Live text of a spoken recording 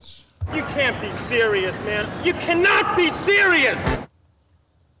You can't be serious, man. You cannot be serious!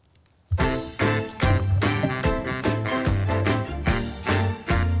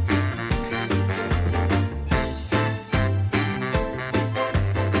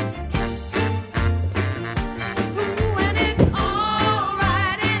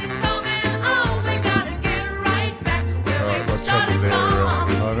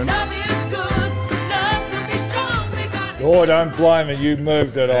 Oh, don't blame it. You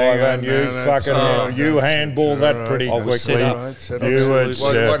moved it, Ivan. You handballed that pretty quickly.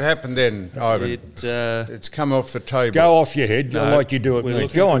 What happened then, Ivan? It's come off the table. Go off your head, like you do it me.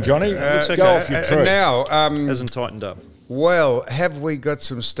 Go on, Johnny. Go off your tree. Now, hasn't tightened up. Well, have we got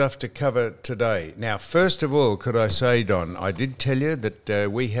some stuff to cover today? Now, first of all, could I say, Don, I did tell you that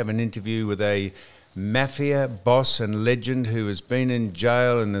we have an interview with a mafia boss and legend who has been in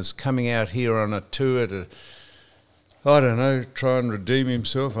jail and is coming out here on a tour to, I don't know, try and redeem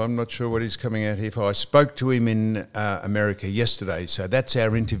himself. I'm not sure what he's coming out here for. I spoke to him in America yesterday, so that's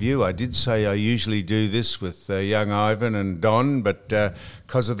our interview. I did say I usually do this with young Ivan and Don, but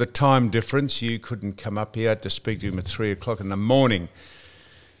because of the time difference, you couldn't come up here. I had to speak to him at 3 o'clock in the morning.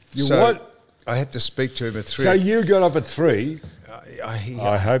 What? I had to speak to him at 3. So you got up at 3.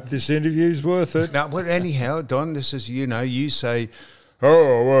 I hope this interview's worth it. No, well, anyhow, Don, this is, you say,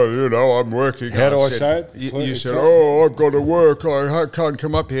 oh, well, I'm working. How do I say it? You said, I've got to work. I can't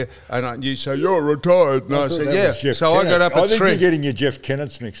come up here. And you say, you're retired. And I said, yeah. So I got up at 3. I think you're getting your Jeff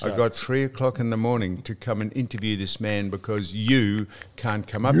Kennetts mixed up. I got 3 o'clock in the morning to come and interview this man because you can't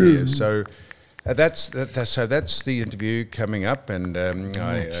come up here. So that's the interview coming up. And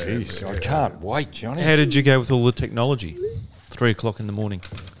I can't wait, Johnny. How did you go with all the technology? 3 o'clock in the morning.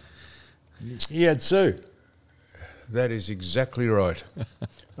 He had Sue. That is exactly right.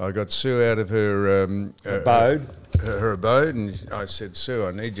 I got Sue out of her abode. Her abode, and I said, Sue,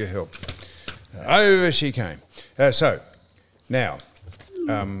 I need your help. Over she came. So now,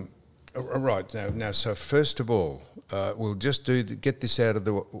 so first of all, we'll just get this out of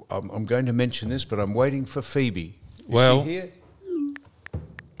the. I'm going to mention this, but I'm waiting for Phoebe. Is she here?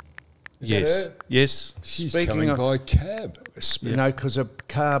 Yes. She's coming by cab. No, because a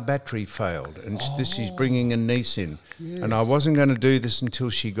car battery failed, and she's bringing a niece in, and I wasn't going to do this until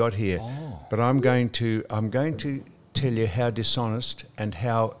she got here, but I'm going to tell you how dishonest and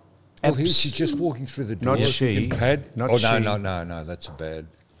how. Well, she's just walking through the door. Not she. No, that's bad.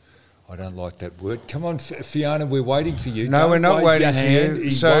 I don't like that word. Come on, Fiona, we're waiting for you. No, we're not waiting for you.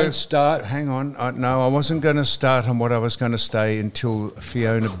 He won't start. Hang on. I wasn't going to start on what I was going to say until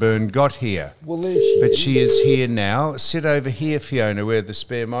Fiona Byrne got here. Well, there she But she is here now. Sit over here, Fiona, where the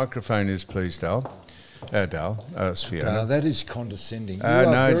spare microphone is, please, Dal. Dal, it's Fiona. No, that is condescending.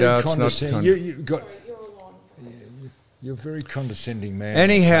 No, Dal, it's not. You're a very condescending man.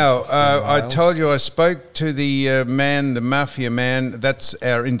 Anyhow, I told you I spoke to the man, the mafia man. That's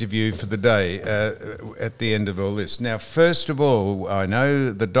our interview for the day at the end of all this. Now, first of all, I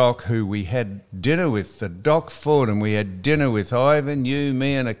know the Doc who we had dinner with, the Doc Fordham. We had dinner with Ivan, you,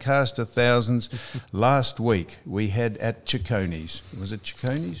 me and a cast of thousands last week. We had at Cicconi's. Was it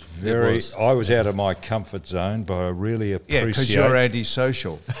Cicconi's? I was out of my comfort zone, but I really appreciate... Yeah, because you're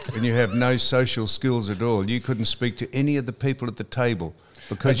antisocial and you have no social skills at all. You couldn't speak to any of the people at the table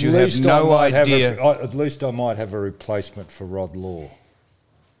because you have no idea. At least I might have a replacement for Rod Law.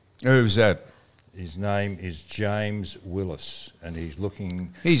 Who's that? His name is James Willis, and he's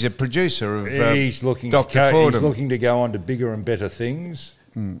looking... He's a producer of Dr. Fordham. He's looking to go on to bigger and better things.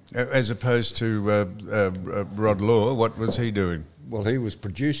 As opposed to Rod Law, what was he doing? Well, he was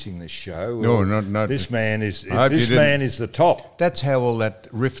producing this show. No, not. This man is the top. That's how all that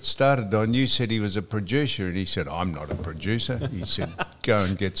rift started. On you said he was a producer, and he said, "I'm not a producer." He said, "Go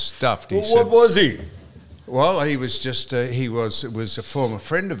and get stuffed." What was he? Well, he was just it was a former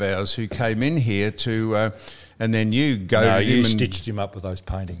friend of ours who came in here to, and then you goaded him. You stitched him up with those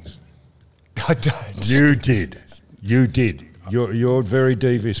paintings. I don't. You did. You're very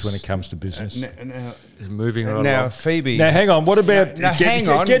devious when it comes to business. Moving right now, along. Phoebe. Now, hang on. What about... hang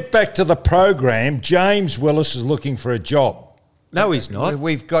on. Get back to the program. James Willis is looking for a job. No, he's not.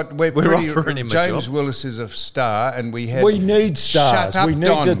 We're offering him a job. James Willis is a star, and we need stars. Shut up, we need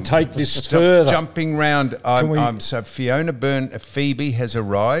Don. to take this Stop further. Jumping round. So Fiona Byrne, Phoebe has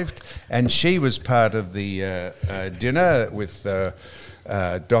arrived, and she was part of the dinner with...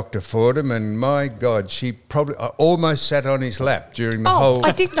 Dr. Fordham, and my God, she probably almost sat on his lap during the whole...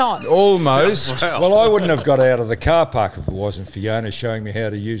 I did not. Almost. Well, I wouldn't have got out of the car park if it wasn't Fiona showing me how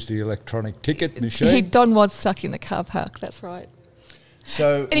to use the electronic ticket machine. Don was stuck in the car park, that's right.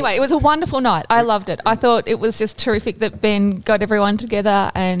 So Anyway, it was a wonderful night. I loved it. I thought it was just terrific that Ben got everyone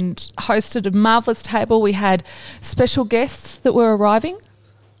together and hosted a marvellous table. We had special guests that were arriving.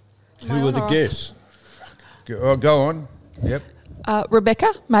 Who were the guests? go on. Yep. Rebecca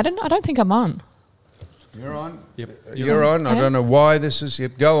Madden. I don't think I'm on. You're on. Yep. You're on. I don't know why this is.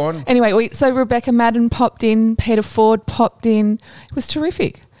 Yep. Go on. Anyway, so Rebecca Madden popped in. Peter Ford popped in. It was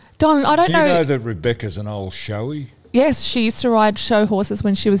terrific. Don, I don't Do you know that Rebecca's an old showy? Yes, she used to ride show horses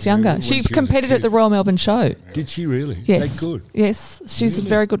when she was younger. When She she was a competed at kid. the Royal Melbourne Show. Did she really? Yes. That good? Yes, she was Really?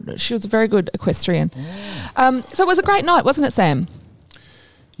 very good. She was a very good equestrian. So it was a great night, wasn't it, Sam?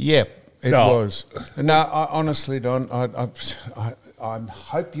 Yep, it No. was. No, honestly, Don, I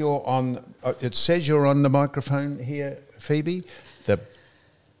hope you're on. It says you're on the microphone here, Phoebe. The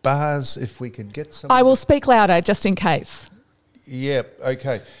bars, if we could get some. I will speak louder just in case. Yep.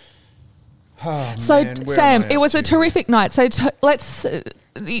 Okay. Oh, So, man, where Sam, am I it up was a to? terrific night. So let's.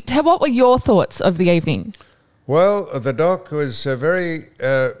 What were your thoughts of the evening? Well, the doc was very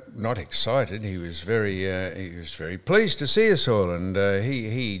not excited. He was very pleased to see us all, and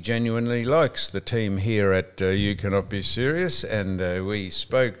he genuinely likes the team here at You Cannot Be Serious. And we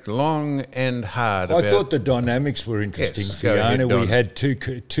spoke long and hard. I about thought the dynamics were interesting, Yes, go ahead, Fiona. Don. We had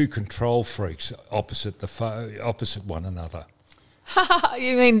two control freaks opposite opposite one another.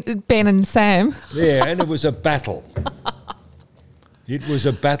 You mean Ben and Sam? Yeah, and it was a battle. It was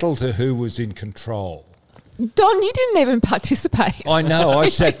a battle to who was in control. Don, you didn't even participate. I know. I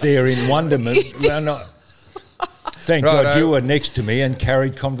sat there in wonderment. Thank God Righto. you were next to me and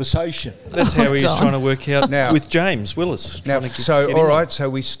carried conversation. That's how he was Don. trying to work out Now- with James Willis. Now, trying to so get all him on. right. So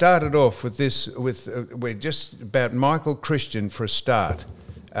we started off with this. We're just about Michael Christian for a start,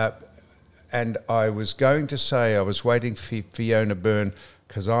 and I was going to say I was waiting for Fiona Byrne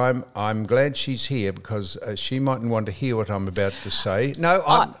because I'm glad she's here because she mightn't want to hear what I'm about to say. No,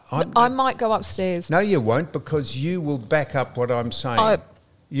 I might go upstairs. No, you won't because you will back up what I'm saying.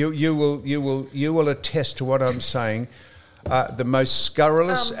 You will attest to what I'm saying. The most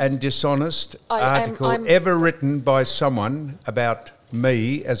scurrilous and dishonest article ever written by someone about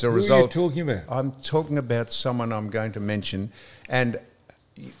me as a Who are you result. talking about? I'm talking about someone I'm going to mention, and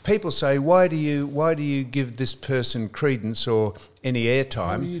people say, why do you give this person credence or any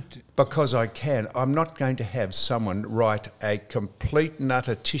airtime? Because I can. I'm not going to have someone write a complete and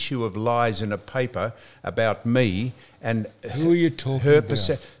utter tissue of lies in a paper about me and Who are you talking her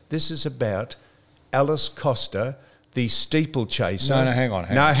about? This is about Alice Costa, the steeplechaser. No, hang on.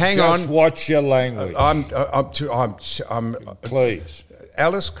 Hang Just on. watch your language, I'm please.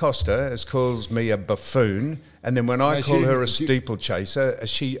 Alice Costa calls me a buffoon, and then when I No, call her a steeplechaser,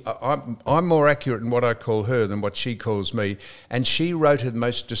 I'm more accurate in what I call her than what she calls me. And she wrote the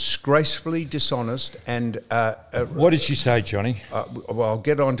most disgracefully dishonest and What did she say, Johnny? well, I'll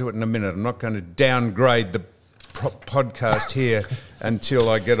get onto it in a minute. I'm not going to downgrade the podcast here until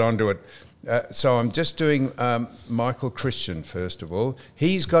I get onto it. So I'm just doing Michael Christian first of all.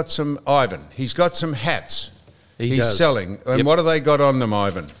 He's got some Ivan. He's got some hats. He's does. selling. And Yep. what have they got on them,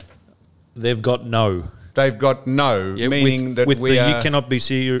 Ivan? They've got no. They've got no, Yeah, meaning that with we the are You Cannot Be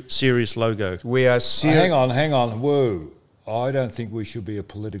Serious logo. we are serious. Hang on. Whoa. I don't think we should be a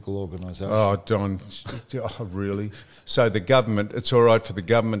political organisation. Oh, Don, oh, really? So the government, it's all right for the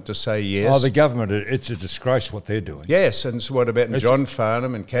government to say yes? Oh, the government, it's a disgrace what they're doing. Yes, and so what about It's- John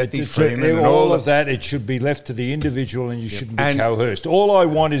Farnham and Kathy It's Freeman and all of that, it should be left to the individual and you shouldn't be And- coerced. All I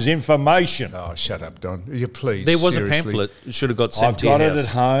want is information. Oh, shut up, Don. You please. There was seriously. a pamphlet. It should have got sent I've to your got it house. at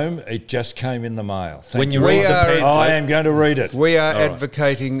home. It just came in the mail. Thank When you you. We read the are- pamphlet, I am going to read it. We are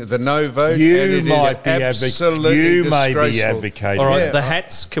advocating the no vote, and You it might is be absolutely you may be disgraceful. advocating. all right, Yeah. the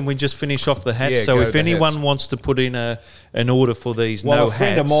hats. Can we just finish off the hats? Yeah, so go if the anyone hats. wants to put in an order for these Well, no a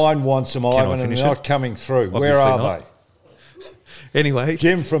friend hats, of mine wants them, I Ivan, and finish they're it? not coming through. Where Obviously are not. they? Anyway,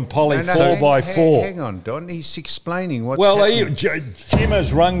 Jim from Polly No, no, 4x4. hang on, Don. He's explaining what's Well, happening. Jim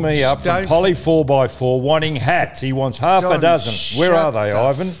has rung me up from Don't- Polly 4x4 wanting hats. He wants half a Don, dozen. Where are shut they, the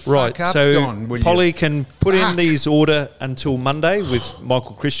Ivan? fuck right. up, So Don, will you? Polly can put in Fuck. these order until Monday with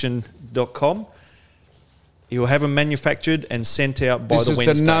michaelchristian.com. He'll have them manufactured and sent out by This the is the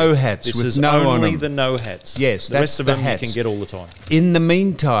Wednesday. no hats This with is no on only them. the no hats. Yes, the that's rest of the them hats. you can get all the time. In the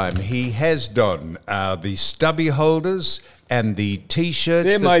meantime, he has, Don, the stubby holders and the T-shirts.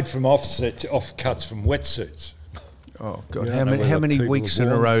 They're that- made from offcuts from wetsuits. Oh, God. You How don't know many, how whether many people weeks are in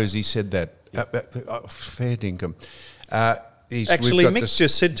a born. row has he said that? Fair dinkum. We've Actually, got Mick this-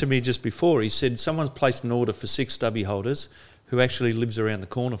 just said to me just before, he said someone's placed an order for 6 stubby holders who actually lives around the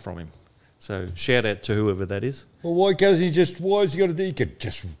corner from him. So shout out to whoever that is. Well, why has he just? Why has he got to do? He could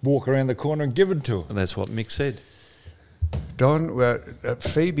just walk around the corner and give it to him. And that's what Mick said. Don, well,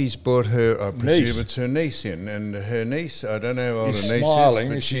 Phoebe's brought her, I presume Niece. it's her niece in, and her niece, I don't know how old Is her niece smiling is,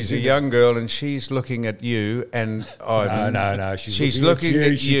 but as she's she's a in young girl and she's looking at you and Ivan. No. She's looking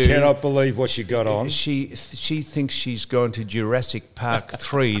at She you. cannot believe what she got on. She thinks she's gone to Jurassic Park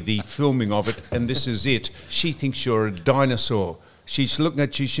 3, the filming of it, and this is it. She thinks you're a dinosaur. She's looking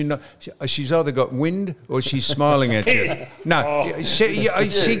at you. She's either got wind or she's smiling at you. No,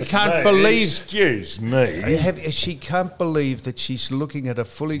 she can't believe. Excuse me. She can't believe that she's looking at a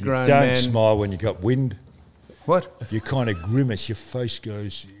fully grown Don't man. smile when you got wind. What? You kind of grimace. Your face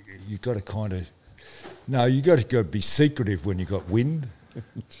goes. You got to kind of. No, you got to go be secretive when you got wind,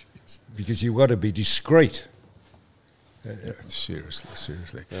 because you got to be discreet.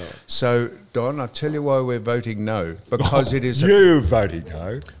 Seriously. So, Don, I'll tell you why we're voting no. Because it is... You voting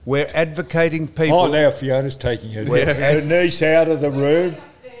no. We're advocating people... Oh, now Fiona's taking her niece out of the room.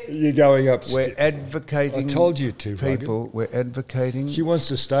 You're going upstairs. We're advocating... I told you to, people. We're advocating... She wants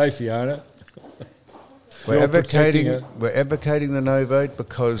to stay, Fiona. We're You're protecting her. advocating the no vote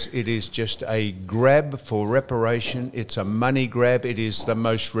because it is just a grab for reparation. It's a money grab. It is the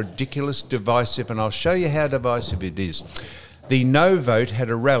most ridiculous, divisive, and I'll show you how divisive it is. The no vote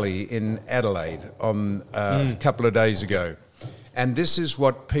had a rally in Adelaide on a couple of days ago, and this is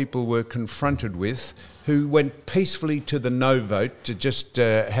what people were confronted with, who went peacefully to the no vote to just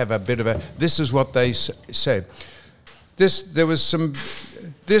have a bit of a... This is what they said.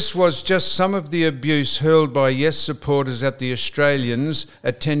 This was just some of the abuse hurled by Yes supporters at the Australians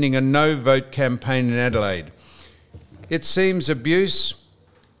attending a no-vote campaign in Adelaide. It seems abuse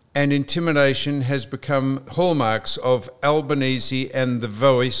and intimidation has become hallmarks of Albanese and the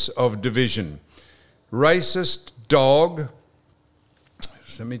voice of division. Racist dog,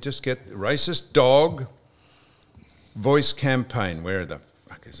 let me just get racist dog voice campaign. Where the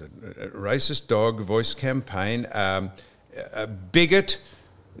fuck is it? Racist dog voice campaign. A bigot.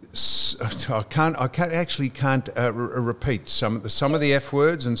 I can't repeat some of the F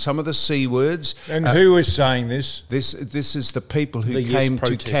words and some of the C words. And who is saying this? This is the people who The yes came to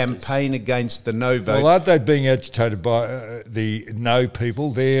protesters. campaign against the no vote. Well, aren't they being agitated by the no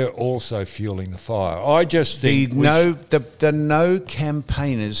people? They're also fueling the fire. I just think the no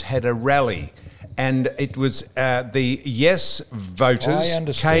campaigners had a rally. And it was the yes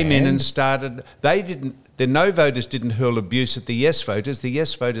voters came in and started. The no voters didn't hurl abuse at the yes voters. The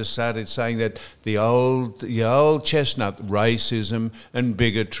yes voters started saying that the old chestnut, racism and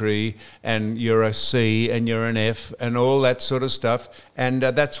bigotry, and you're a C and you're an F and all that sort of stuff. And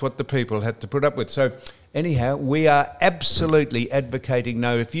that's what the people had to put up with. So anyhow, we are absolutely advocating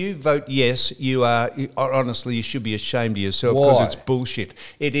no. If you vote yes, honestly, you should be ashamed of yourself because Why? it's bullshit.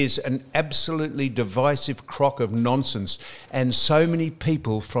 It is an absolutely divisive crock of nonsense. And so many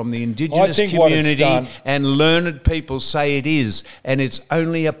people from the Indigenous community and learned people say it is. And it's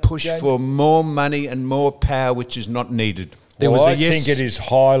only a push for more money and more power, which is not needed. I think it is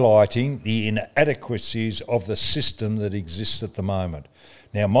highlighting the inadequacies of the system that exists at the moment.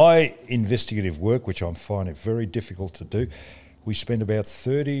 Now, my investigative work, which I'm finding very difficult to do, we spend about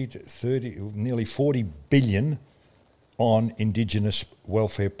nearly 40 billion on Indigenous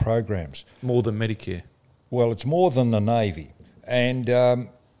welfare programs. More than Medicare. Well, it's more than the Navy. And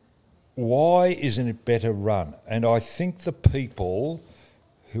why isn't it better run? And I think the people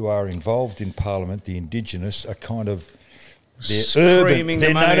who are involved in Parliament, the Indigenous, are kind of... They're Screaming urban.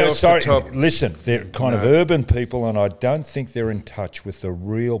 the money off the top. Listen, they're kind of urban people, and I don't think they're in touch with the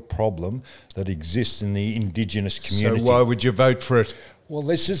real problem that exists in the Indigenous community. So why would you vote for it? Well,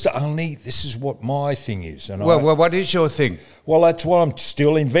 this is what my thing is. And Well, what is your thing? Well, that's what I'm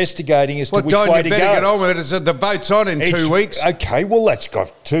still investigating as to which Don, way you to better go. get on with it. The vote's on in 2 weeks. Okay, well, that's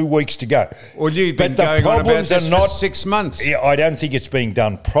got 2 weeks to go. Well, you've been But the going on about problems this are not for 6 months. Yeah, I don't think it's being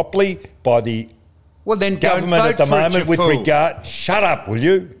done properly by the Well, then government don't vote at the for moment it, you with fool. regard. Shut up, will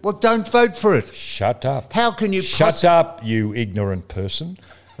you? Well, don't vote for it. Shut up. How can you Shut up, you ignorant person.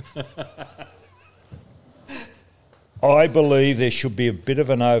 I believe there should be a bit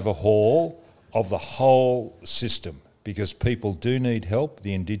of an overhaul of the whole system because people do need help.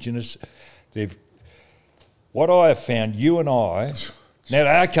 The Indigenous, what I have found, you and I.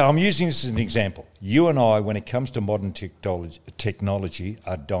 Now, okay, I'm using this as an example. You and I, when it comes to modern technology,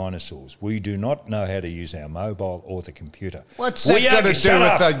 are dinosaurs. We do not know how to use our mobile or the computer. What's that got to do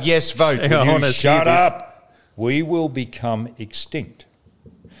with the yes vote? Shut up. We will become extinct.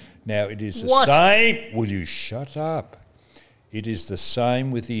 Now, it is the same. Will you shut up? It is the same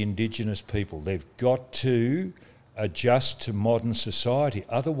with the Indigenous people. They've got to adjust to modern society.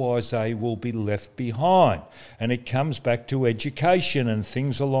 Otherwise, they will be left behind. And it comes back to education and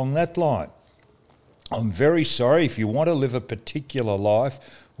things along that line. I'm very sorry. If you want to live a particular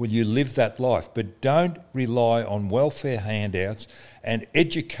life, will you live that life? But don't rely on welfare handouts, and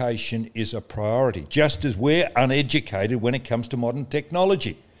education is a priority, just as we're uneducated when it comes to modern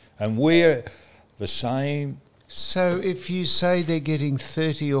technology. And we're the same. So if you say they're getting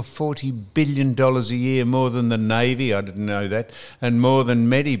 $30 or $40 billion a year more than the Navy, I didn't know that, and more than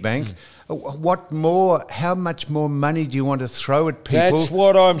Medibank, what more, how much more money do you want to throw at people? That's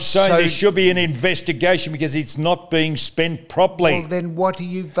what I'm saying. There should be an investigation because it's not being spent properly. Well, then what are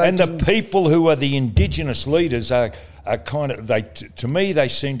you voting? And the people who are the Indigenous leaders are kind of, to me, they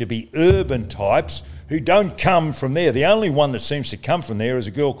seem to be urban types who don't come from there. The only one that seems to come from there is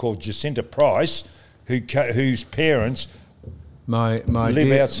a girl called Jacinta Price, whose parents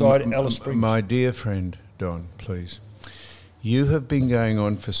live outside Alice Springs. My dear friend, Don, please. You have been going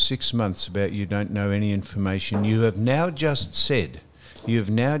on for 6 months about you don't know any information. You have now just said,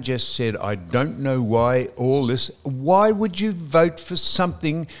 I don't know why all this. Why would you vote for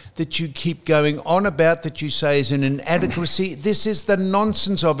something that you keep going on about that you say is an inadequacy? This is the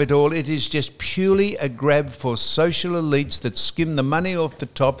nonsense of it all. It is just purely a grab for social elites that skim the money off the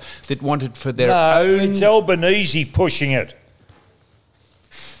top, that want it for their own. It's Albanese pushing it.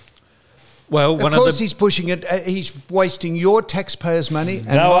 Well, of course he's pushing it. He's wasting your taxpayers' money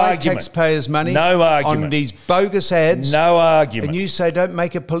and my taxpayers' money on these bogus ads. No argument. And you say don't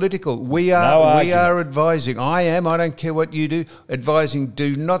make it political. We are advising. I am. I don't care what you do. Advising.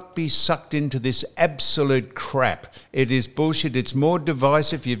 Do not be sucked into this absolute crap. It is bullshit. It's more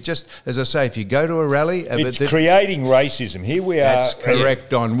divisive. You've just, as I say, if you go to a rally, it's creating racism. Here we are. That's correct,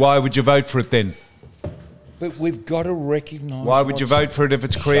 Don. Why would you vote for it then? But we've got to recognise. Why would you vote for it if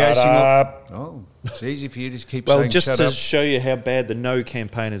it's creating? Shut up. Oh, it's easy for you to keep well, saying just shut to up. show you how bad the No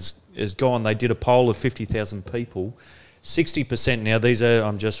campaign has gone, they did a poll of 50,000 people. 60% now, these are,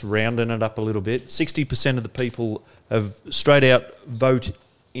 I'm just rounding it up a little bit, 60% of the people have straight out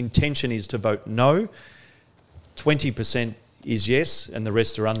intention is to vote no. 20% is yes, and the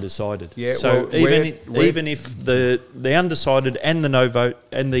rest are undecided. Yeah, so well, even if the undecided and the no vote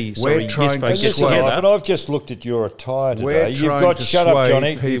and the yes vote get together. But I've just looked at your attire today. We're You've got shut up,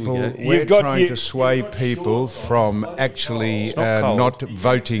 Johnny. We're trying to sway people from actually not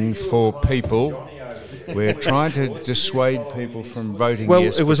voting for people. We're trying to dissuade people from voting well,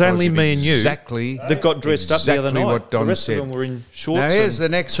 yes. Well, it was only me and you that got dressed up the other night. What Don the rest said. of them were in shorts. Now here's the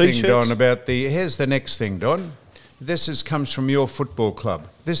next thing, t-shirts. Don. Here's the next thing, Don. This comes from your football club.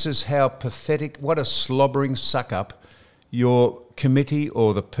 This is how pathetic, what a slobbering suck-up your committee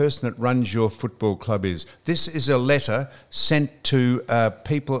or the person that runs your football club is. This is a letter sent to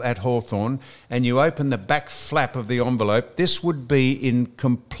people at Hawthorn, and you open the back flap of the envelope. This would be in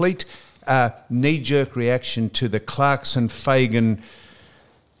complete knee-jerk reaction to the Clarkson-Fagan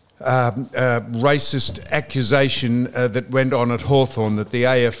racist accusation that went on at Hawthorn that the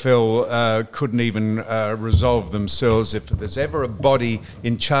AFL couldn't even resolve themselves. If there's ever a body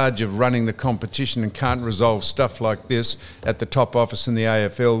in charge of running the competition and can't resolve stuff like this at the top office in the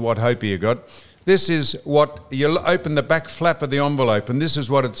AFL, what hope have you got? This is what, you open the back flap of the envelope and this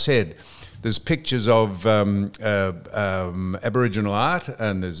is what it said. There's pictures of Aboriginal art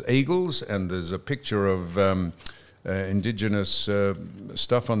and there's eagles and there's a picture of Indigenous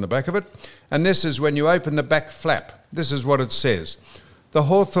stuff on the back of it. And this is when you open the back flap. This is what it says. The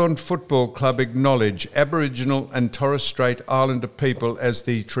Hawthorn Football Club acknowledge Aboriginal and Torres Strait Islander people as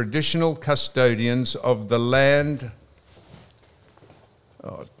the traditional custodians of the land.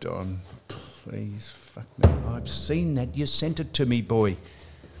 Oh, Don, please, fuck me. I've seen that. You sent it to me, boy.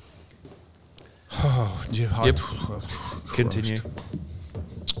 Oh, yep. Continue.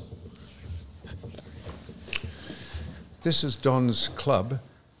 This is Don's club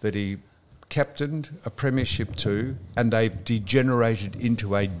that he captained a premiership to, and they've degenerated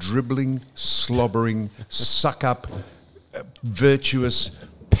into a dribbling, slobbering, suck-up, virtuous,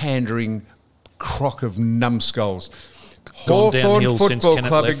 pandering crock of numbskulls. Hawthorn Football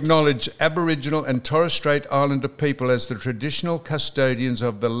Club acknowledge Aboriginal and Torres Strait Islander people as the traditional custodians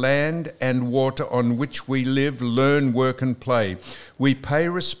of the land and water on which we live, learn, work and play. We pay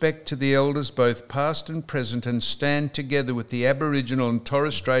respect to the elders, both past and present, and stand together with the Aboriginal and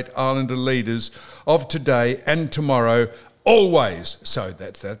Torres Strait Islander leaders of today and tomorrow, always. So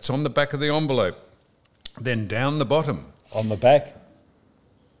that's on the back of the envelope. Then down the bottom. On the back?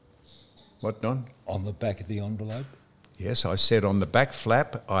 What, Don? On the back of the envelope? Yes, I said on the back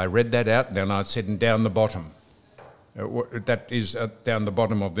flap. I read that out, then I said down the bottom. That is down the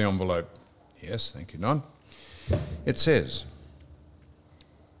bottom of the envelope. Yes, thank you, Don. It says,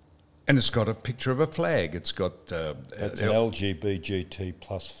 and it's got a picture of a flag. It's got... That's an LGBT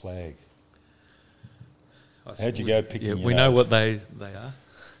plus flag. How'd you go picking your We know nose? what they are.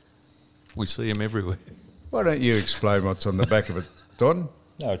 We see them everywhere. Why don't you explain what's on the back of it, Don?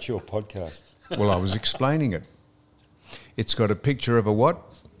 No, it's your podcast. Well, I was explaining it. It's got a picture of a what?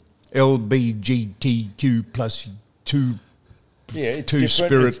 LBGTQ plus two. Yeah, it's Two different.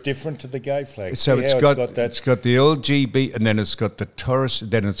 spirit. It's different to the gay flag. So See it's how got that. it's got the LGB, and then it's got the Torres,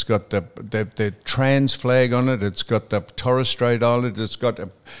 then it's got the trans flag on it. It's got the Torres Strait Island. It's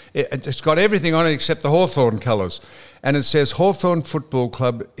got everything on it except the Hawthorn colours. And it says Hawthorn Football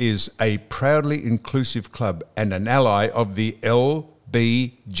Club is a proudly inclusive club and an ally of the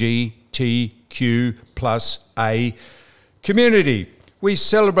LBGTQ plus A community. We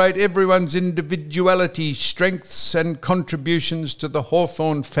celebrate everyone's individuality, strengths and contributions to the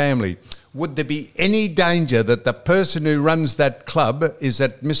Hawthorn family. Would there be any danger that the person who runs that club, is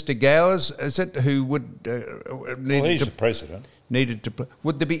that Mr. Gowers, is it, who would Well, he's the president. needed to play?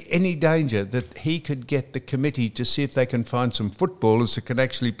 Would there be any danger that he could get the committee to see if they can find some footballers that can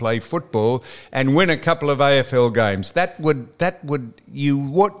actually play football and win a couple of AFL games? That would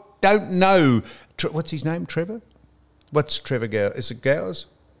don't know. What's his name, Trevor? What's Trevor Gowers? Is it Gowers?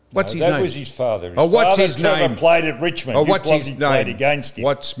 What's his name? That was his father. His What's father, his Trevor, name? played at Richmond. What's his name? Played against him.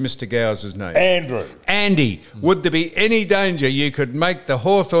 What's Mr. Gowers' name? Andrew. Andy. Would there be any danger you could make the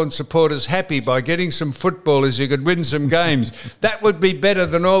Hawthorn supporters happy by getting some footballers you could win some games? That would be better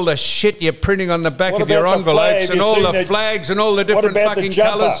than all the shit you're printing on the back What of your about the flag? envelopes Have and you all seen the the- flags and all the different about the fucking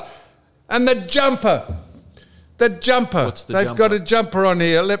jumper? colours. And the jumper. The jumper. What's the They've jumper? got a jumper on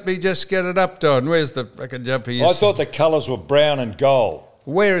here. Let me just get it up, Don. Where's the fucking jumper? I thought the colours were brown and gold.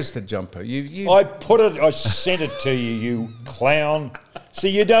 Where is the jumper? You I sent it to you, you clown. See,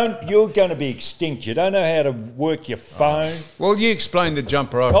 you're going to be extinct. You don't know how to work your phone. Well, you explain the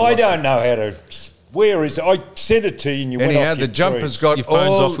jumper. I don't know how to. Where is it? I sent it to you and you went Anyhow, off your the jumper's trees. got Your phone's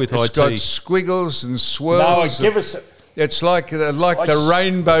all, off with it's IT. got squiggles and No, swirls. give us. It's like the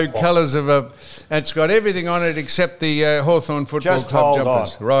rainbow colours of a. And it's got everything on it except the Hawthorn Football Just Club hold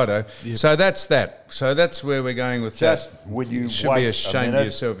jumpers. on. Righto. So that's that. So that's where we're going with Just that. will you should wait be a ashamed of minute?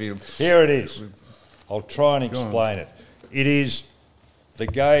 yourself. Here it is. I'll try and explain it. It is the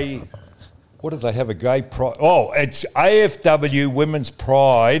gay. What do they have? A gay pride? Oh, it's AFW Women's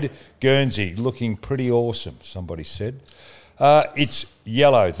Pride Guernsey, looking pretty awesome. Somebody said. It's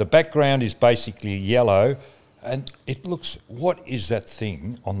yellow. The background is basically yellow. And it looks, what is that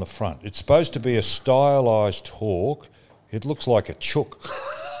thing on the front? It's supposed to be a stylised hawk. It looks like a chook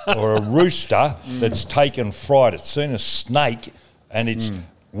or a rooster that's taken fright. It's seen a snake and its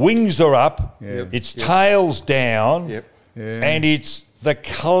wings are up, its tail's down, and it's the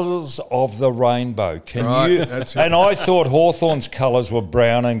colours of the rainbow. That's it. And I thought Hawthorn's colours were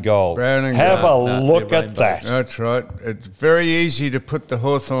brown and gold. Brown and Have gold. a No, look they're at rainbow. that. That's right. It's very easy to put the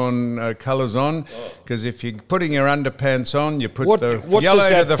Hawthorn colours on because if you're putting your underpants on, you put What the does yellow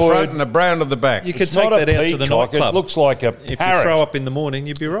to that the bird- front and the brown to the back. You could It's take not a that out to the peacock, nightclub. It looks like a If parrot. you throw up in the morning,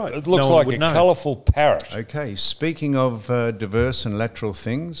 you'd be right. It looks No one like would a know. colourful parrot. Okay, speaking of diverse and lateral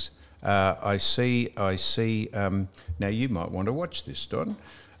things, I see. Now you might want to watch this, Don.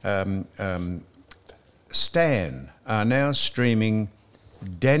 Stan are now streaming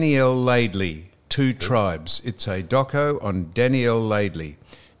Danielle Laidley, Two Tribes. It's a doco on Danielle Laidley.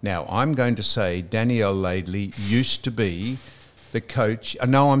 Now I'm going to say Danielle Laidley used to be the coach.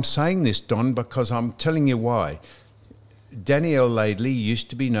 No, I'm saying this, Don, because I'm telling you why. Danielle Laidley used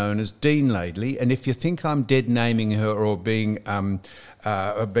to be known as Dean Laidley, and if you think I'm dead naming her or being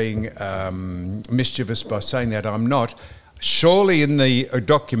mischievous by saying that, I'm not. Surely in the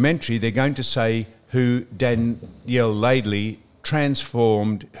documentary they're going to say who Danielle Laidley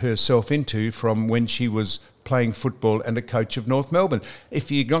transformed herself into from when she was playing football and a coach of North Melbourne. If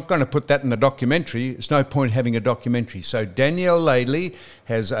you're not going to put that in the documentary, it's no point having a documentary. So Danielle Laidley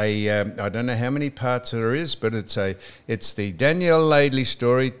has I don't know how many parts there is, but it's the Danielle Laidley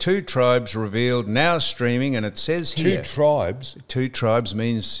story, Two Tribes revealed, now streaming, and it says Two here... tribes. Two Tribes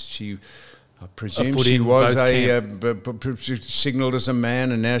means she... I presume foot she in was both she signalled as a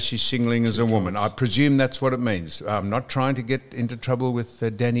man and now she's signalling as a woman. I presume that's what it means. I'm not trying to get into trouble with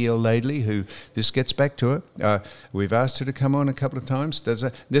Danielle Laidley, who this gets back to her. We've asked her to come on a couple of times.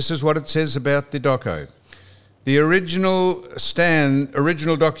 This is what it says about the doco. The original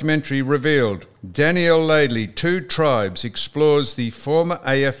documentary revealed Danielle Laidley, Two Tribes, explores the former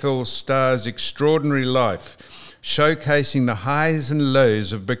AFL star's extraordinary life, showcasing the highs and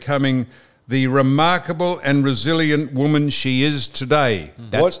lows of becoming the remarkable and resilient woman she is today.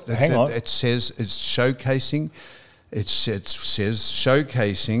 Hang on. It says it's showcasing. It says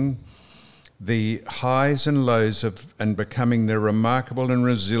showcasing the highs and lows of and becoming the remarkable and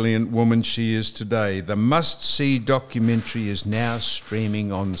resilient woman she is today. The must-see documentary is now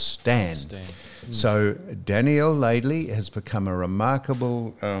streaming on Stan. So Danielle Laidley has become a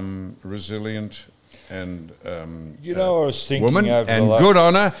remarkable, resilient and I was thinking woman, over and the good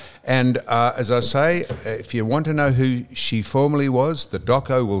on her. And as I say, if you want to know who she formerly was, the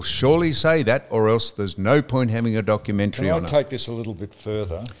doco will surely say that, or else there's no point having a documentary Can on I her. take this a little bit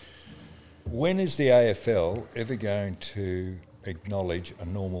further? When is the AFL ever going to acknowledge a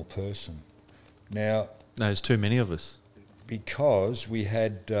normal person? Now, No, there's too many of us. because we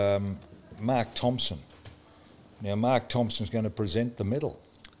had Mark Thompson. Now, Mark Thompson's going to present the medal.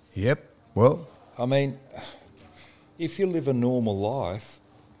 Yep. Well, I mean, if you live a normal life,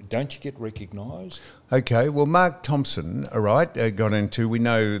 don't you get recognised? okay. Well, Mark Thompson, all right, got into. We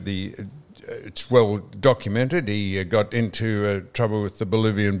know it's well documented. He got into trouble with the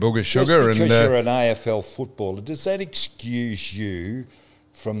Bolivian booger sugar, Just because and you're an AFL footballer, does that excuse you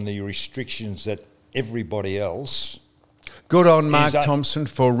from the restrictions that everybody else? good on Mark Is that- Thompson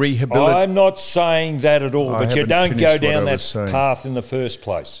for rehabilitation. I'm not saying that at all, I but you haven't don't go finished what down I that was saying. path in the first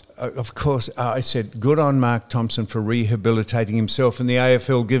place. Of course, I said good on Mark Thompson for rehabilitating himself and the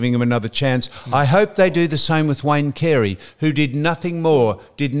AFL giving him another chance. I hope they do the same with Wayne Carey, who did nothing more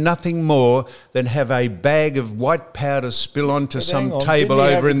than have a bag of white powder spill onto But some hang on, table didn't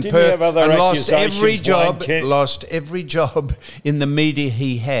he over have- in didn't he Perth have other and lost every accusations, Wayne job in the media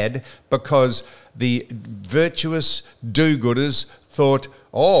he had because the virtuous do-gooders thought,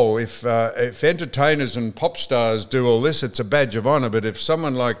 oh, if entertainers and pop stars do all this, it's a badge of honour. But if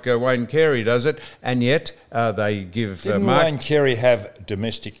someone like Wayne Carey does it, and yet they give Didn't Mark... Wayne Carey have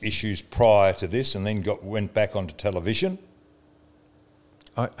domestic issues prior to this and then went back onto television?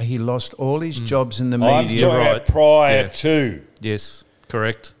 he lost all his jobs in the I'm media. talking about prior to. Yes,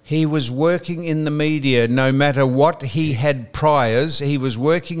 correct. He was working in the media no matter what he had priors. He was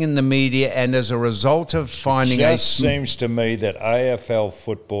working in the media, and as a result of finding Just seems to me that AFL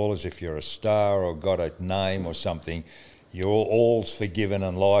footballers, if you're a star or got a name or something, you're all's forgiven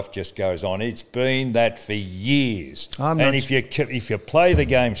and life just goes on. It's been that for years. And if you play the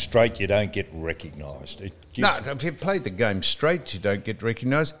game straight, you don't get recognised. No, if you play the game straight, you don't get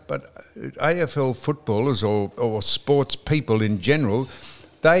recognised. But AFL footballers or sports people in general,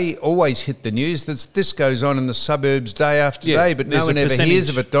 they always hit the news. This goes on in the suburbs day after day, but no one ever hears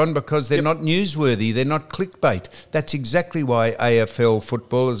of it, Don, because they're not newsworthy. They're not clickbait. That's exactly why AFL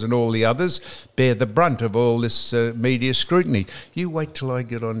footballers and all the others bear the brunt of all this media scrutiny. You wait till I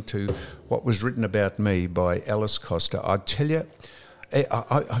get on to what was written about me by Alice Costa. I tell you...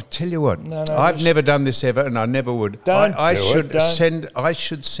 I tell you what, I've never done this ever, and I never would. I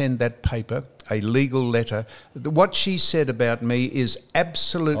should send that paper a legal letter. What she said about me is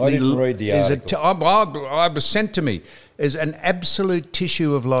absolutely... I didn't read the article. I was sent to me as an absolute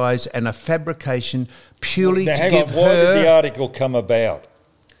tissue of lies and a fabrication purely to give her... Why did the article come about?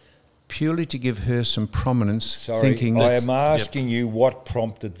 Purely to give her some prominence. Sorry, thinking I am asking you what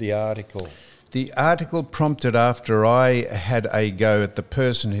prompted the article. The article prompted after I had a go at the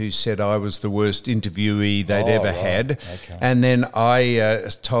person who said I was the worst interviewee they'd ever had. Okay. And then I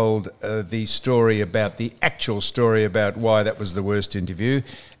told the actual story about why that was the worst interview.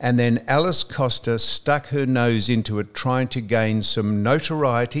 And then Alice Costa stuck her nose into it, trying to gain some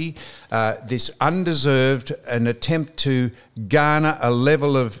notoriety, this undeserved, an attempt to garner a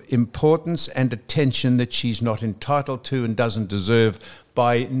level of importance and attention that she's not entitled to and doesn't deserve,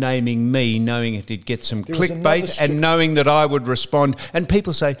 by naming me, knowing it'd get some clickbait and knowing that I would respond. And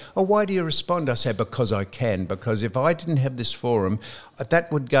people say, oh, why do you respond? I say, because I can. Because if I didn't have this forum, that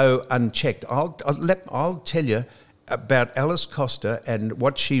would go unchecked. I'll tell you about Alice Costa, and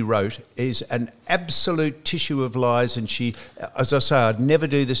what she wrote is an absolute tissue of lies. And she, as I say, I'd never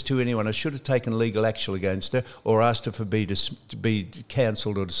do this to anyone. I should have taken legal action against her or asked her to be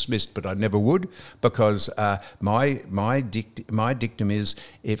cancelled or dismissed, but I never would, because my dictum is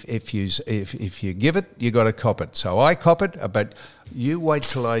if you give it, you got to cop it. So I cop it, but you wait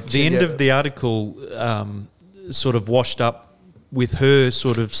till I tell you. The end of the article sort of washed up with her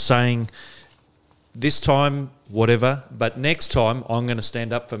sort of saying, this time, whatever, but next time I'm going to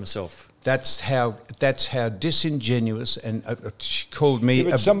stand up for myself. That's how disingenuous, and she called me.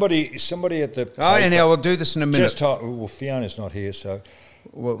 Yeah, but somebody at the... Oh, anyhow, we'll do this in a minute. Well, Fiona's not here, so...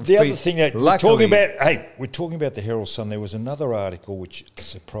 Well, the other thing that we're talking about the Herald Sun. There was another article which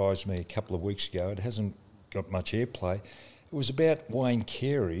surprised me a couple of weeks ago. It hasn't got much airplay. It was about Wayne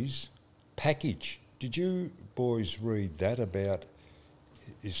Carey's package. Did you boys read that about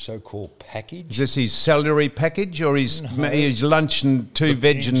his so-called package? Is this his salary package or his lunch and two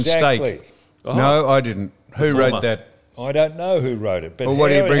veg and steak? Oh, No, I didn't. Who former. wrote that? I don't know who wrote it, but Well,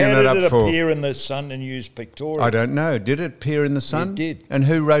 what are you bringing how it did up it for? appear in the Sun and News Pictorial? I don't know. Did it appear in the Sun? It did. And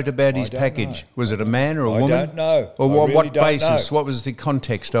who wrote about his don't package? know. Was it a man or a I woman? don't know. Or I what, really what don't basis? know. What was the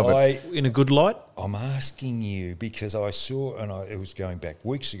context of it? In a good light? I'm asking you because I saw, and it was going back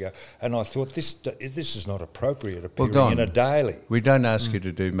weeks ago, and I thought this is not appropriate appearing Don, in a daily. We don't ask you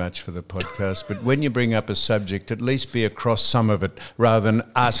to do much for the podcast, but when you bring up a subject, at least be across some of it rather than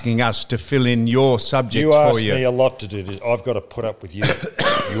asking us to fill in your subject You for asked you. me a lot to do this. I've got to put up with you,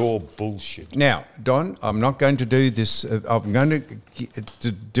 your bullshit. Now, Don, I'm not going to do this. I'm going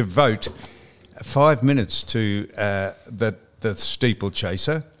to devote 5 minutes to the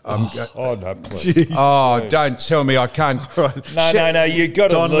steeplechaser. Oh no, please. Don't tell me I can't. No. You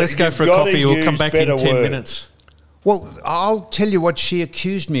got to. Don, let's go for a coffee. We'll come back in 10 minutes. Well, I'll tell you what she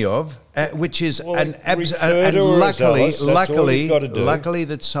accused me of, which is Well, and refer to her as Alice, that's all you've got to do. luckily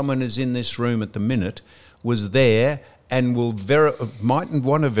that someone is in this room at the minute, was there and will mightn't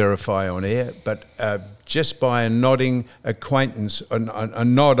want to verify on air, but just by a nodding acquaintance, a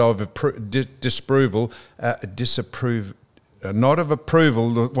nod of disapproval, a nod of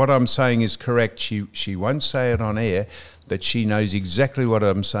approval. What I'm saying is correct. She won't say it on air, that she knows exactly what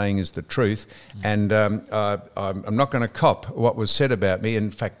I'm saying is the truth, and I'm not going to cop what was said about me.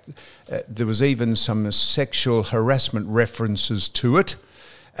 In fact, there was even some sexual harassment references to it,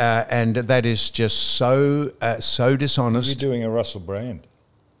 and that is just so dishonest. You're doing a Russell Brand.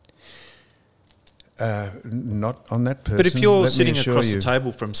 Not on that person. But if you're let me sitting assure across you. the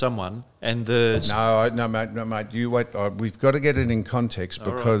table from someone and the... No, mate. You wait. We've got to get it in context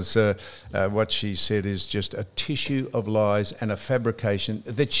because what she said is just a tissue of lies and a fabrication.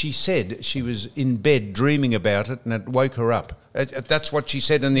 That she said she was in bed dreaming about it and it woke her up. That's what she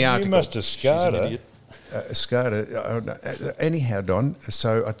said in the article. You must have scarred her. Scarred her. Anyhow, Don.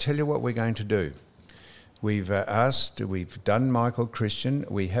 So I tell you what we're going to do. We've we've done Michael Christian.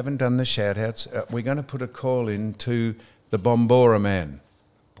 We haven't done the shout-outs. We're going to put a call in to the Bombora man.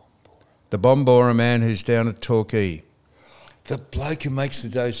 The Bombora man who's down at Torquay. The bloke who makes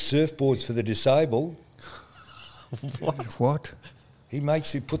those surfboards for the disabled. What? He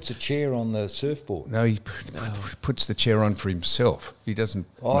puts a chair on the surfboard. No, he puts the chair on for himself. He doesn't...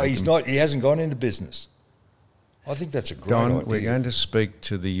 He hasn't gone into business. I think that's a great Don, idea. we're going to speak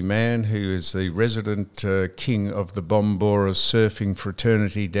to the man who is the resident king of the Bombora surfing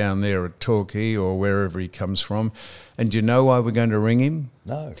fraternity down there at Torquay or wherever he comes from. And do you know why we're going to ring him?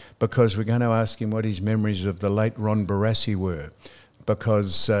 No. Because we're going to ask him what his memories of the late Ron Barassi were.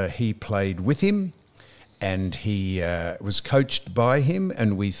 Because he played with him and he was coached by him,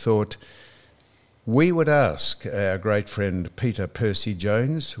 and we thought we would ask our great friend Peter Percy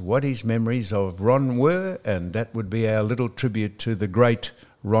Jones what his memories of Ron were, and that would be our little tribute to the great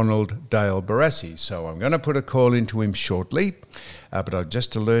Ronald Dale Barassi. So I'm going to put a call into him shortly, but I'm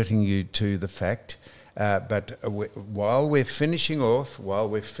just alerting you to the fact. While we're finishing off,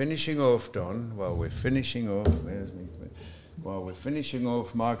 Don, while we're finishing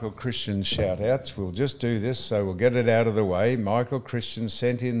off Michael Christian's shout-outs, we'll just do this so we'll get it out of the way. Michael Christian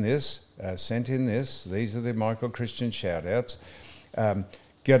sent in this. These are the Michael Christian shout-outs.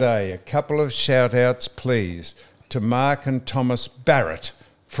 G'day. A couple of shout-outs, please, to Mark and Thomas Barrett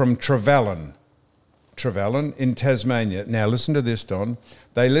from Trevellyn in Tasmania. Now, listen to this, Don.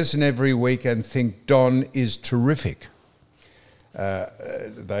 They listen every week and think Don is terrific.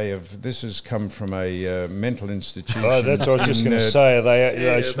 This has come from a mental institution. Oh, that's what I was just going to say.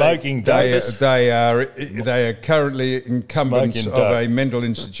 They're smoking dope. They are currently incumbents Smoking of dope. a mental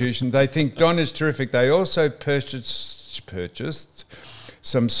institution. They think Don is terrific. They also purchased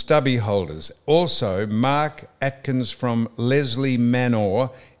some stubby holders. Also, Mark Atkins from Leslie Manor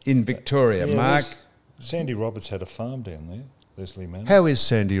in Victoria. Yeah, Mark, Sandy Roberts had a farm down there, Leslie Manor. how is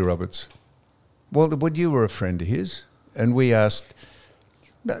Sandy Roberts? Well, you were a friend of his. And we asked,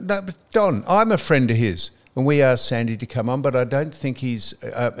 but Don, I'm a friend of his. And we asked Sandy to come on, but I don't think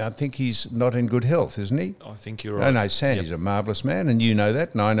I think he's not in good health, isn't he? I think you're right. No, Sandy's a marvellous man, and you know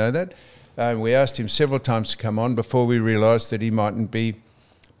that, and I know that. We asked him several times to come on before we realised that he mightn't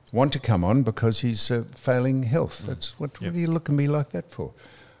want to come on because he's failing health. That's what are you looking at me like that for?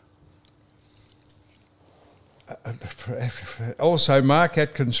 Also, Mark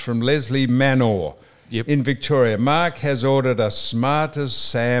Atkins from Leslie Manor in Victoria. Mark has ordered a Smart as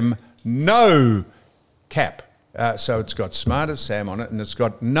Sam No cap. So it's got Smart as Sam on it, and it's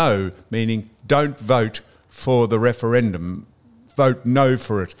got no, meaning don't vote for the referendum. Vote no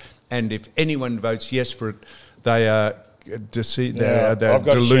for it. And if anyone votes yes for it, they are I've got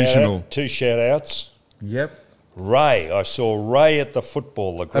delusional. two shout-outs. Yep. Ray. I saw Ray at the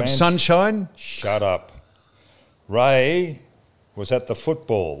football. The Of Sunshine? Shut up. Ray was at the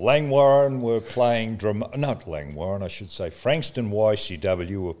football. Langwarrin were playing... not Langwarrin, I should say. Frankston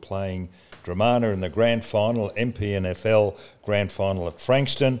YCW were playing Dramana in the grand final, MPNFL grand final at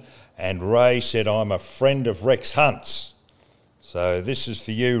Frankston. And Ray said, I'm a friend of Rex Hunt's. So this is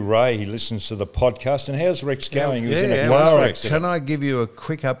for you, Ray. He listens to the podcast. And how's Rex going? He was in a car accident. Can I give you a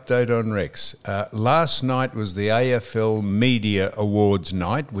quick update on Rex? Last night was the AFL Media Awards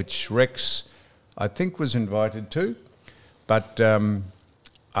night, which Rex, I think, was invited to. But and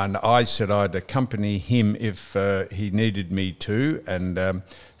I said I'd accompany him if he needed me to. And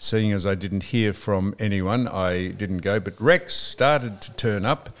seeing as I didn't hear from anyone, I didn't go. But Rex started to turn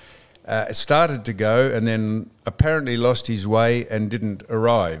up. Started to go and then apparently lost his way and didn't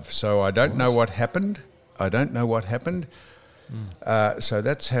arrive. So I don't know what happened. So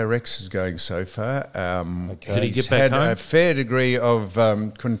that's how Rex is going so far. Did he get back had home? a fair degree of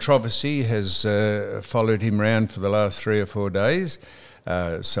controversy has followed him around for the last 3 or 4 days.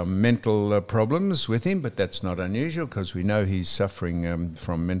 Some mental problems with him, but that's not unusual because we know he's suffering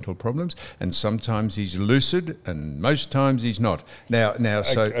from mental problems, and sometimes he's lucid and most times he's not. Now,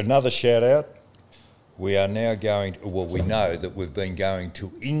 so another shout out. We are now going to, well, we know that we've been going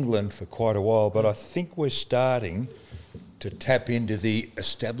to England for quite a while, but I think we're starting to tap into the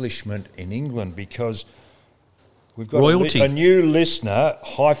establishment in England because we've got royalty. A new listener,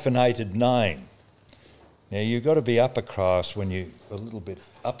 hyphenated name. Now, you've got to be upper class when you a little bit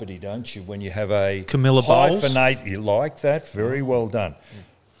uppity, don't you? When you have a Camilla Bowles? hyphenate, you like that? Very well done.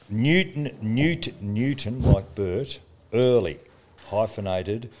 Newton, like Bert, early,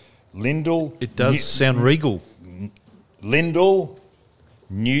 hyphenated. Lindell. It does sound regal. Lindell,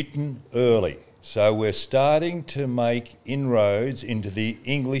 Newton, early. So we're starting to make inroads into the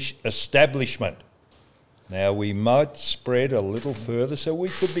English establishment. Now, we might spread a little further so we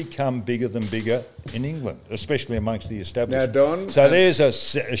could become bigger than bigger in England, especially amongst the establishment. Now, Don, so there's a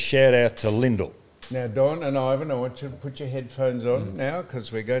shout out to Lindell. Now, Don and Ivan, I want you to put your headphones on now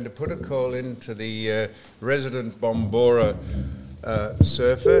because we're going to put a call in to the resident Bombora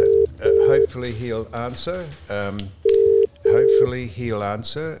surfer. Hopefully he'll answer.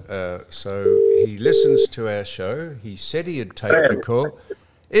 So he listens to our show. He said he'd take the call.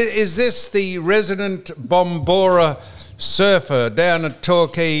 Is this the resident Bombora surfer down at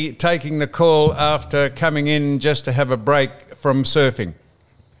Torquay taking the call after coming in just to have a break from surfing?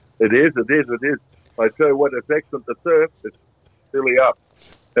 It is. I tell you what, it's excellent to surf. It's really up.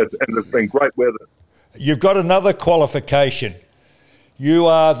 And it's been great weather. You've got another qualification. You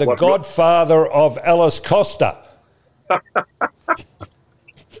are the godfather of Alice Costa.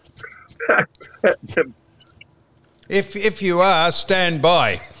 If you are, stand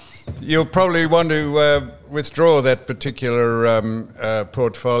by. You'll probably want to withdraw that particular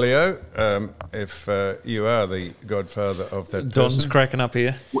portfolio if you are the godfather of that Don's person. cracking up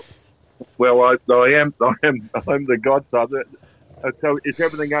here. Well, I'm the godfather. So is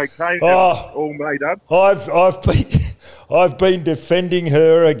everything okay? All made up? I've been defending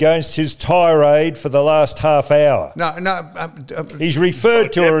her against his tirade for the last half hour. No. He's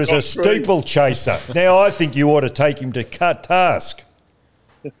referred to her as a steeplechaser. Now I think you ought to take him to task.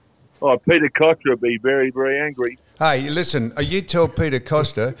 Oh, Peter Costa would be very, very angry. Hey, listen, you tell Peter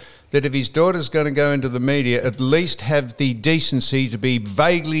Costa that if his daughter's going to go into the media, at least have the decency to be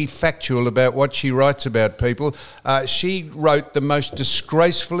vaguely factual about what she writes about people. She wrote the most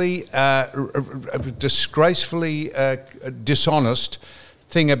disgracefully dishonest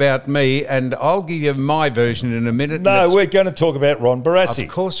thing about me, and I'll give you my version in a minute. No, we're going to talk about Ron Barassi. Of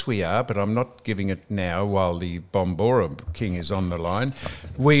course we are, but I'm not giving it now while the Bombora King is on the line.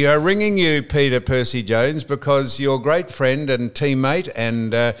 We are ringing you, Peter Percy Jones, because your great friend and teammate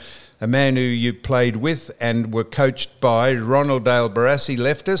and a man who you played with and were coached by, Ronald Dale Barassi,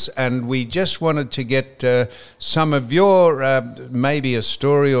 left us, and we just wanted to get some of your, maybe a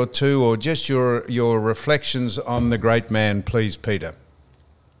story or two, or just your reflections on the great man, please, Peter.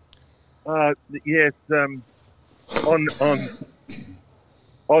 Yes, on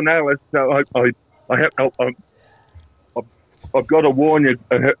Alice. So I've got to warn you.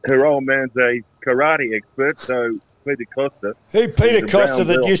 Her old man's a karate expert. So Peter Costa. Who Peter Costa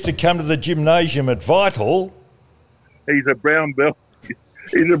that used to come to the gymnasium at Vital? He's a brown belt.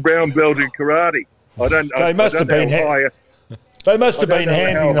 He's a brown belt in karate. They must have been handing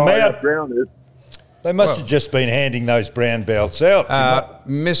them out. They must have just been handing those brown belts out.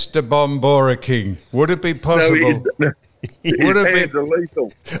 Mr. Bombora King, would it be possible? His Would it hands be? are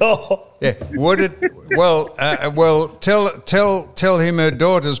lethal. Oh, Yeah. Would it? Well. Tell him her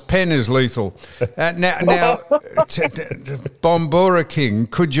daughter's pen is lethal. Now, Bombora King,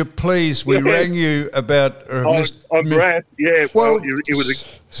 could you please? We rang you about. On Brass, yeah. Well, it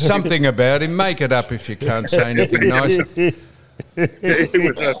was something about him. Make it up if you can't say anything nice. he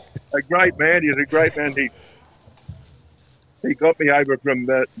was a great man. He was a great man. He got me over from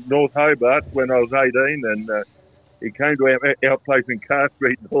North Hobart when I was 18, and he came to our place in Carr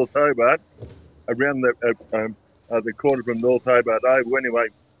Street, North Hobart, around the corner from North Hobart over. Anyway,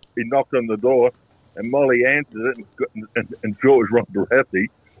 he knocked on the door, and Molly answered it, and George Ron Barassi,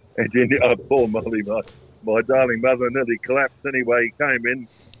 and poor Molly, my darling mother, nearly collapsed. Anyway, he came in,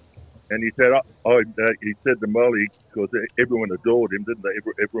 and he said, he said to Molly, because everyone adored him, didn't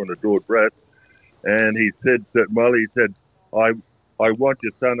they? Everyone adored Brad, and he said to Molly, he said, I want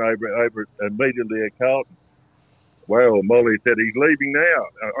your son over immediately at Carlton. Well, Molly said, he's leaving now.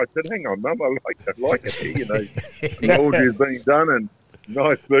 I said, hang on, Mum, I like it here, the orgy's being done and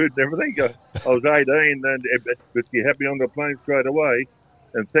nice food and everything. I was 18, but he had me on the plane straight away,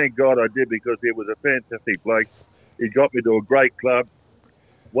 and thank God I did, because he was a fantastic bloke. He got me to a great club,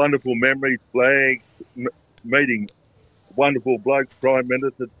 wonderful memories, flags, meeting wonderful blokes, prime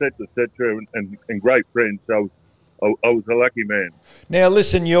ministers, etc., and great friends. So I was a lucky man. now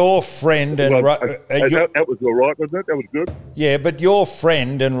listen, your friend and that was all right, wasn't it? That was good. yeah, but your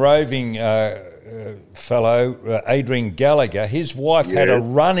friend and roving fellow Adrian Gallagher, his wife had a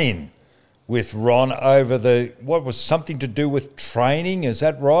run-in with Ron over what was something to do with training. Is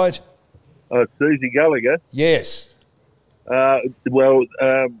that right? Susie Gallagher. Yes. Adrian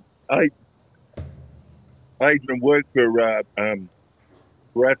worked for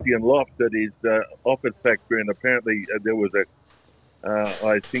Barassi and Lofts at his office factory, and apparently there was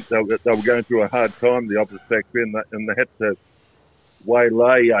I think they were going through a hard time, the office factory, and they had to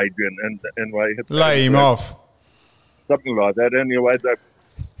waylay Adrian and they had to Lay him off. something like that. Anyway, they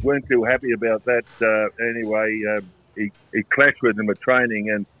weren't too happy about that. He clashed with him at training,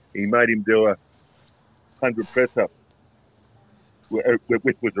 and he made him do 100 press-ups,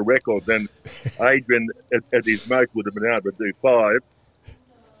 which was a record. Then Adrian, at his most, would have been able to do 5.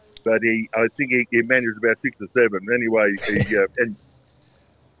 But I think he managed about 6 or 7. Anyway,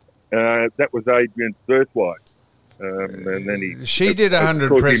 that was Adrian's first wife. And then she did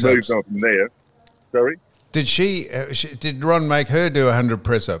 100 press-ups. He moved on from there. Sorry? Did Ron make her do 100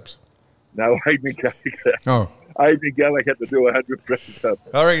 press-ups? No, Adrian Gallagher. Oh. Adrian Gallagher had to do 100 press-ups.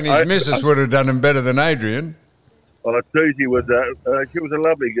 I reckon his missus would have done him better than Adrian. Susie was she was a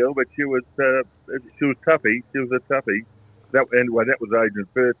lovely girl, but she was toughy. She was a toughie. That was Adrian's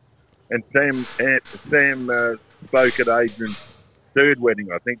first. And Sam spoke at Adrian's 3rd wedding,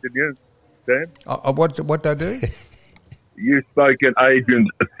 I think, did you, Sam? What did I do? You spoke at Adrian's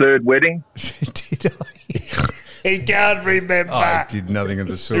 3rd wedding. Did I? He can't remember. I did nothing of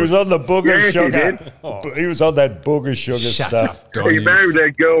the sort. He was on the booger Yes, he sugar. did. He was on that booger sugar Shut stuff. up, Don. He married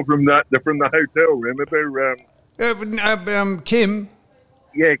that girl from the hotel, remember? Kim.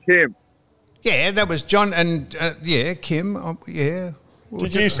 Yeah, Kim. Yeah, that was John and Kim. Yeah.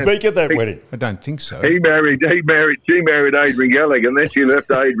 Did you speak at that wedding? I don't think so. She married Adrian Gallagher, and then she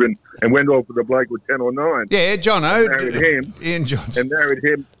left Adrian and went off with a bloke with 10 or 9. Yeah, Jono. Married him. Ian Johnson. And married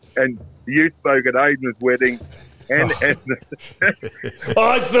him, and you spoke at Adrian's wedding. And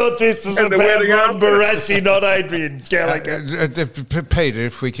I thought this was And the about wedding Ron after. Barassi, not Adrian Gallagher. Peter,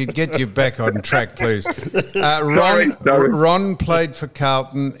 if we could get you back on track, please. Sorry. Ron played for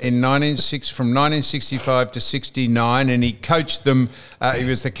Carlton from 1965 to 69, and he coached them. He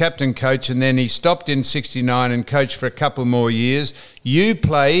was the captain coach, and then he stopped in 69 and coached for a couple more years. You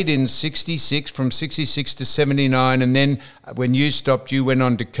played in 66, from 66 to 79, and then when you stopped, you went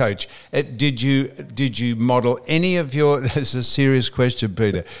on to coach. Did you model any of your? That's a serious question,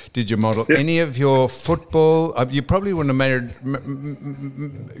 Peter. Did you model any of your football? You probably wouldn't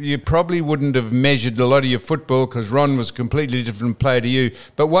have measured a lot of your football, because Ron was a completely different player to you.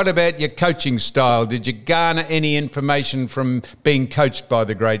 But what about your coaching style? Did you garner any information from being coached by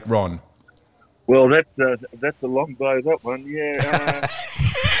the great Ron? Well, that's a long blow, that one. Yeah.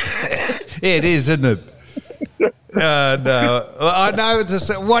 Yeah, it is, isn't it? No, I know.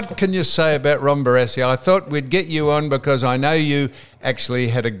 What can you say about Ron Barassi? I thought we'd get you on because I know you actually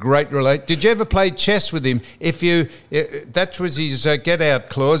had a great relate. Did you ever play chess with him? That was his get-out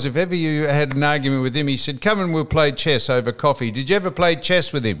clause. If ever you had an argument with him, he said, "Come and we'll play chess over coffee." Did you ever play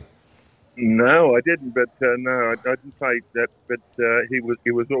chess with him? No, I didn't. But no, I didn't play that. But he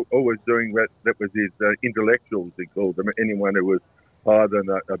was always doing that. That was his intellectuals, he called them. Anyone who was higher than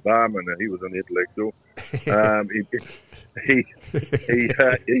a barman, he was an intellectual. He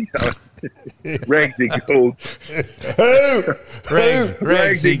Ragsy Gould. Who?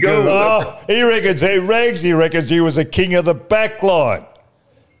 Ragsy Gould. Oh, Ragsy reckons he was the king of the back line.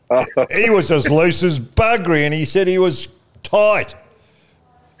 He was as loose as buggery, and he said he was tight.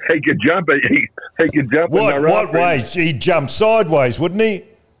 He could jump. He could jump. What ways? He'd jump sideways, wouldn't he?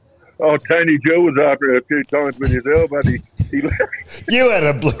 Oh, Tony Jewell was after him a few times with his elbow. You had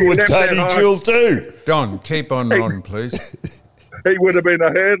a blue with Tony Jewell too. Don, keep on, please. He would have been a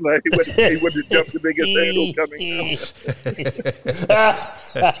hurdler. He would have jumped the biggest hurdle coming up.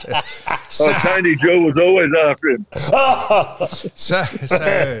 Tony Jewell was always after him. So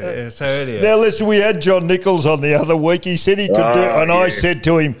earlier. Now listen, we had John Nichols on the other week. He said he could do it, and I said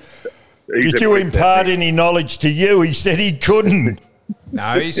to him, did you impart any knowledge to you? He said he couldn't.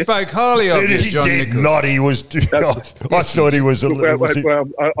 No, he spoke highly of you, John He did Nichols. not. He was. I thought he was. I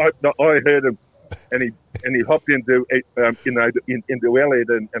heard him, and he hopped into Elliot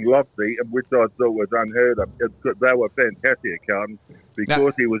and Loughborough, which I thought was unheard of. They were fantastic accountants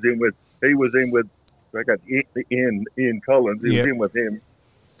because he was in with Ian Collins. He was in with him,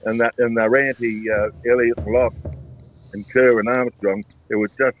 and their auntie Elliot and Locke and Kerr and Armstrong. It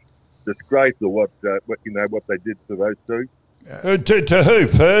was just disgraceful what they did to those two. To who,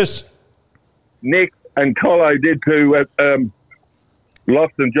 Perce? Nick and Colo did to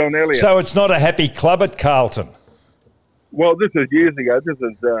Loft and John Elliott. So it's not a happy club at Carlton? Well, this is years ago. This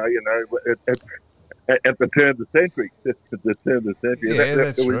is, at the turn of the century. Yeah,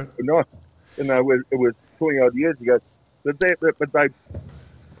 that's it was right. Not, it was 20-odd years ago. But they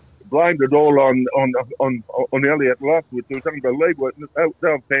blamed it all on Elliott Loft, which was unbelievable. They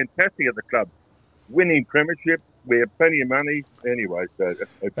were fantastic at the club. Winning premiership. We have plenty of money anyway.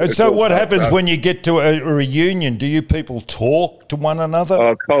 So what happens when you get to a reunion? Do you people talk to one another?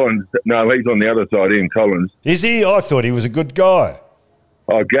 Oh, Collins. No, he's on the other side, Ian Collins. Is he? I thought he was a good guy.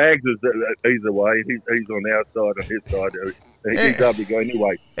 Oh, Gags is either way. He's on our side and his side. He's able to go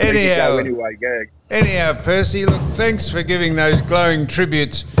anyway. Gags. Anyhow, Percy, look, thanks for giving those glowing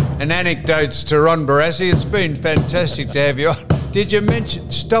tributes and anecdotes to Ron Barassi. It's been fantastic to have you on. Did you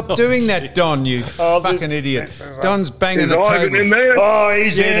mention... Stop doing that, Don, you fucking idiot. Don's banging the table. In there? Oh,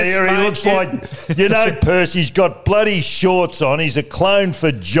 he's in here. He looks like... Percy's got bloody shorts on. He's a clone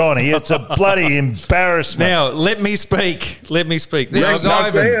for Johnny. It's a bloody embarrassment. Now, let me speak. This is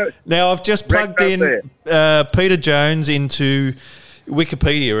Ivan. Now, I've just plugged in Peter Jones into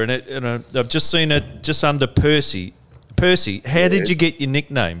Wikipedia, and I've just seen it just under Percy. Percy, how did you get your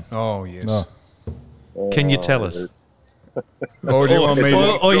nickname? Oh, yes. No. Can you tell us? Or do you want me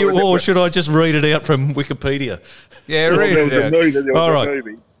to... Or should I just read it out from Wikipedia? Yeah, read it out. All right.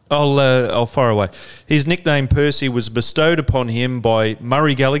 I'll fire away. His nickname Percy was bestowed upon him by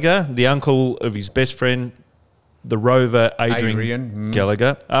Murray Gallagher, the uncle of his best friend, the rover Adrian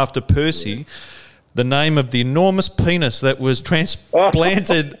Gallagher. After Percy, the name of the enormous penis that was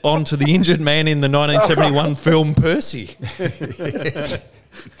transplanted onto the injured man in the 1971 film Percy.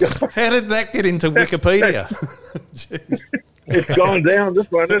 How did that get into Wikipedia? It's gone down, this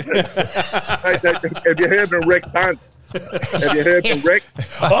one, isn't it? Have you heard of Rex Hunt? Have you heard of Rex?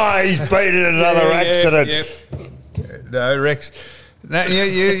 Oh, he's been in another accident. Yeah. No, Rex. No,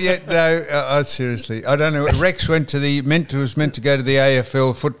 seriously. I don't know. Rex was meant to go to the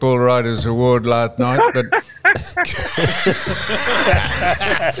AFL Football Writers Award last night, but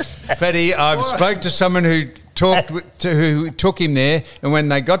Fatty, I've spoke to someone who who took him there, and when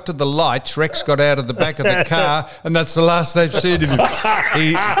they got to the lights, Rex got out of the back of the car, and that's the last they've seen of him.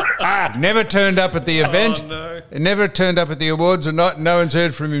 He never turned up at the event. He never turned up at the awards, and no one's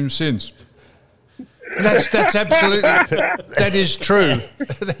heard from him since. That's absolutely, that is true.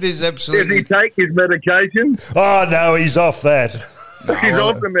 That is absolutely. Does he take his medication? Oh, no, he's off that. He's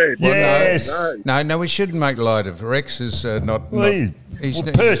off the med. Yes. No, we shouldn't make light of Rex. Is not.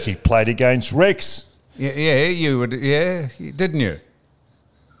 Percy played against Rex. Yeah, you would. Yeah, didn't you?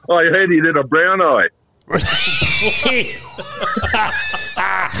 I heard he did a brown eye. Is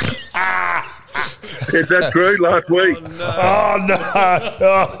that true? Last week. Oh,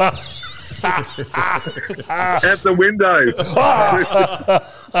 no. At the window.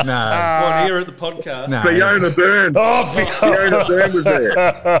 No. What, here at the podcast? No. Fiona Burns. Oh, Fiona Burns was there.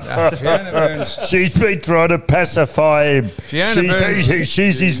 Fiona Burns. She's been trying to pacify him.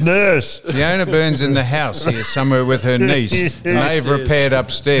 She's his nurse. Fiona Burns in the house here somewhere with her niece. And they've repaired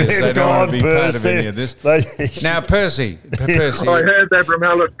upstairs. They don't want to be part of any of this. Now, Percy. I heard that from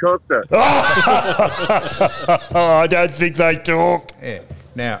Alex Costa. I don't think they talk. Yeah.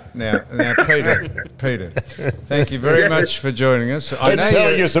 Now, Peter, thank you very much for joining us. And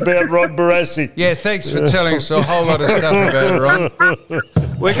telling us about Ron Barassi. Yeah, thanks for telling us a whole lot of stuff about Ron.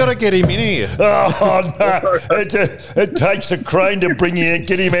 We've got to get him in here. Oh, no. It takes a crane to bring him,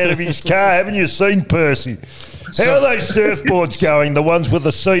 get him out of his car. Haven't you seen Percy? How are those surfboards going, the ones with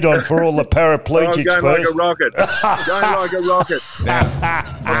the seat on for all the paraplegics? Going like a rocket. Going like a rocket.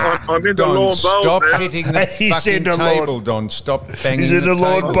 I'm in the Don, lawn bowl stop now. hitting the He's fucking in the table, lawn. Don. Stop banging He's in the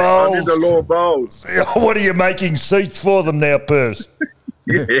lawn table. bowl. I'm in the lawn bowls. What are you making seats for them now, Purse?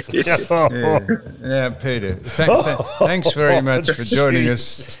 Now, Peter, thanks very much for joining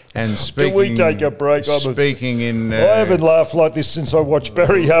us and speaking. Can we take a break? Speaking in I haven't laughed like this since I watched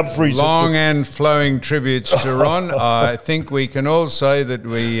Barry Humphries. long and flowing tributes to Ron. I think we can all say that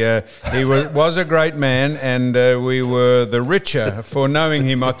he was a great man, and we were the richer for knowing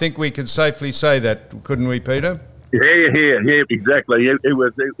him. I think we could safely say that, couldn't we, Peter? Yeah, exactly. It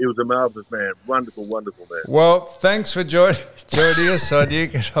was a marvellous man. Wonderful, wonderful man. Well, thanks for joining us. I knew you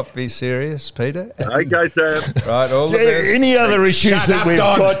cannot be serious, Peter. Okay, Sam. Right, all the best. Any other issues Shut that up, we've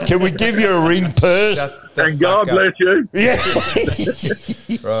Don. got? Can we give you a ring, Purse? Shut the And God fuck up. bless you. Yeah.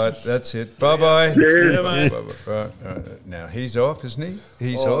 Right, that's it. Bye-bye. Cheers. Right. Now, he's off, isn't he?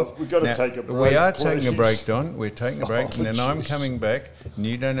 He's off. We've got to Now, take a We break, are taking a please. break, Don. We're taking a break, and then I'm coming back, and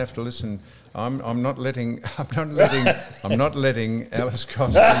you don't have to listen. I'm not letting Alice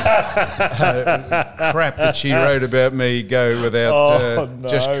Costa's crap that she wrote about me go without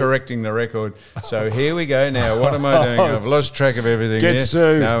just correcting the record. So here we go now. What am I doing? I've lost track of everything. Get here.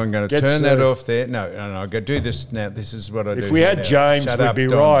 sued. No, I'm going to Get turn that sued. off there. No, I'll go do this now. This is what I do. If we had now. James, Shut we'd up, be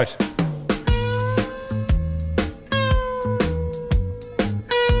Don. right.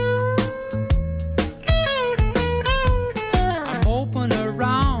 I'm moping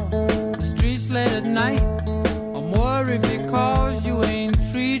around the streets late at night.